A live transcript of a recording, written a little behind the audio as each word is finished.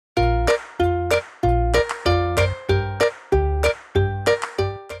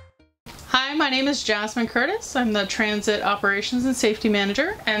name is Jasmin Curtis. I'm the Transit Operations and Safety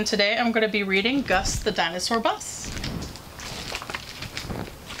Manager, and today I'm going to be reading Gus the Dinosaur Bus.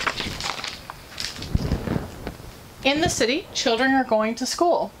 In the city, children are going to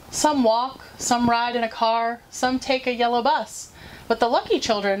school. Some walk, some ride in a car, some take a yellow bus. But the lucky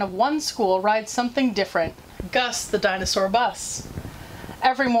children of one school ride something different, Gus the Dinosaur Bus.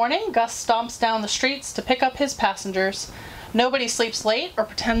 Every morning, Gus stomps down the streets to pick up his passengers. Nobody sleeps late or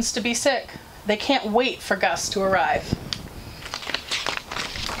pretends to be sick. They can't wait for Gus to arrive.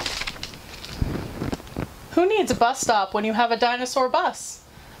 Who needs a bus stop when you have a dinosaur bus?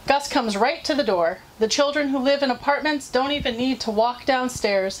 Gus comes right to the door. The children who live in apartments don't even need to walk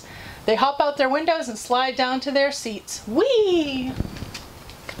downstairs. They hop out their windows and slide down to their seats. Whee!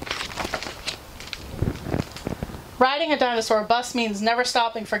 Riding a dinosaur bus means never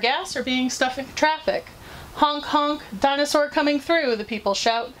stopping for gas or being stuck in traffic. Honk honk, dinosaur coming through, the people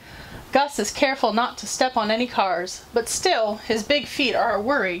shout. Gus is careful not to step on any cars, but still, his big feet are a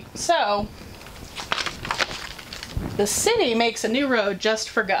worry, so... The city makes a new road just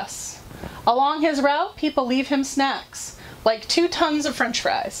for Gus. Along his route, people leave him snacks, like 2 tons of French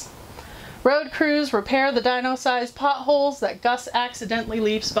fries. Road crews repair the dino-sized potholes that Gus accidentally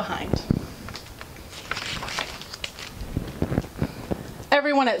leaves behind.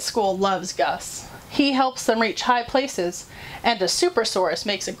 Everyone at school loves Gus. He helps them reach high places, and a Supersaurus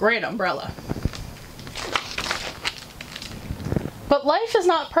makes a great umbrella. But life is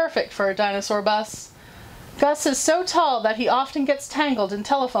not perfect for a dinosaur bus. Gus is so tall that he often gets tangled in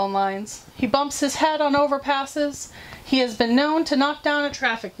telephone lines. He bumps his head on overpasses. He has been known to knock down a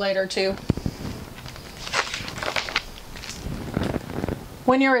traffic light or two.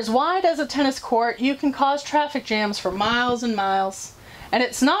 When you're as wide as a tennis court, you can cause traffic jams for miles and miles. And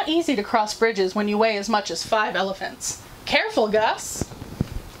it's not easy to cross bridges when you weigh as much as 5 elephants. Careful, Gus!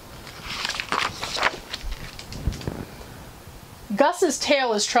 Gus's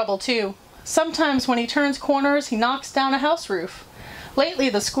tail is trouble too. Sometimes when he turns corners, he knocks down a house roof. Lately,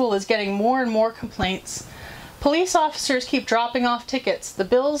 the school is getting more and more complaints. Police officers keep dropping off tickets. The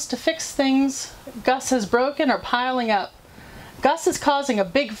bills to fix things Gus has broken are piling up. Gus is causing a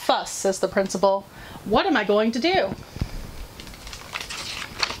big fuss, says the principal. What am I going to do?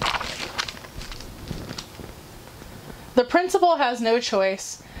 The principal has no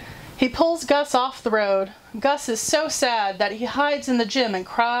choice. He pulls Gus off the road. Gus is so sad that he hides in the gym and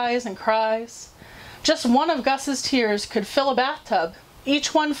cries and cries. Just one of Gus's tears could fill a bathtub.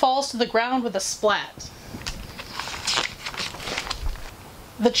 Each one falls to the ground with a splat.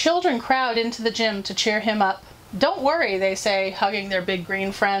 The children crowd into the gym to cheer him up. Don't worry, they say, hugging their big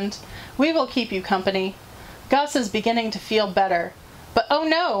green friend. We will keep you company. Gus is beginning to feel better. But oh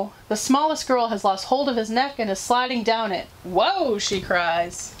no, the smallest girl has lost hold of his neck and is sliding down it. Whoa, she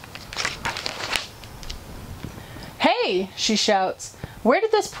cries. Hey, she shouts, where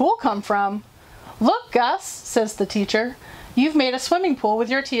did this pool come from? Look, Gus, says the teacher. You've made a swimming pool with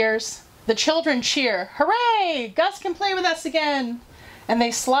your tears. The children cheer. Hooray! Gus can play with us again. And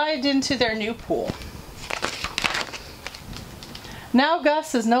they slide into their new pool. Now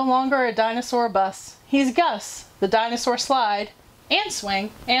Gus is no longer a dinosaur bus. He's Gus, the dinosaur slide, and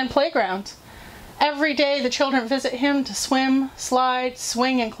swing, and playground. Every day the children visit him to swim, slide,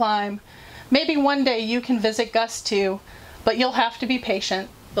 swing, and climb. Maybe one day you can visit Gus too, but you'll have to be patient.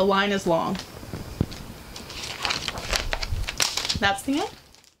 The line is long. That's the end.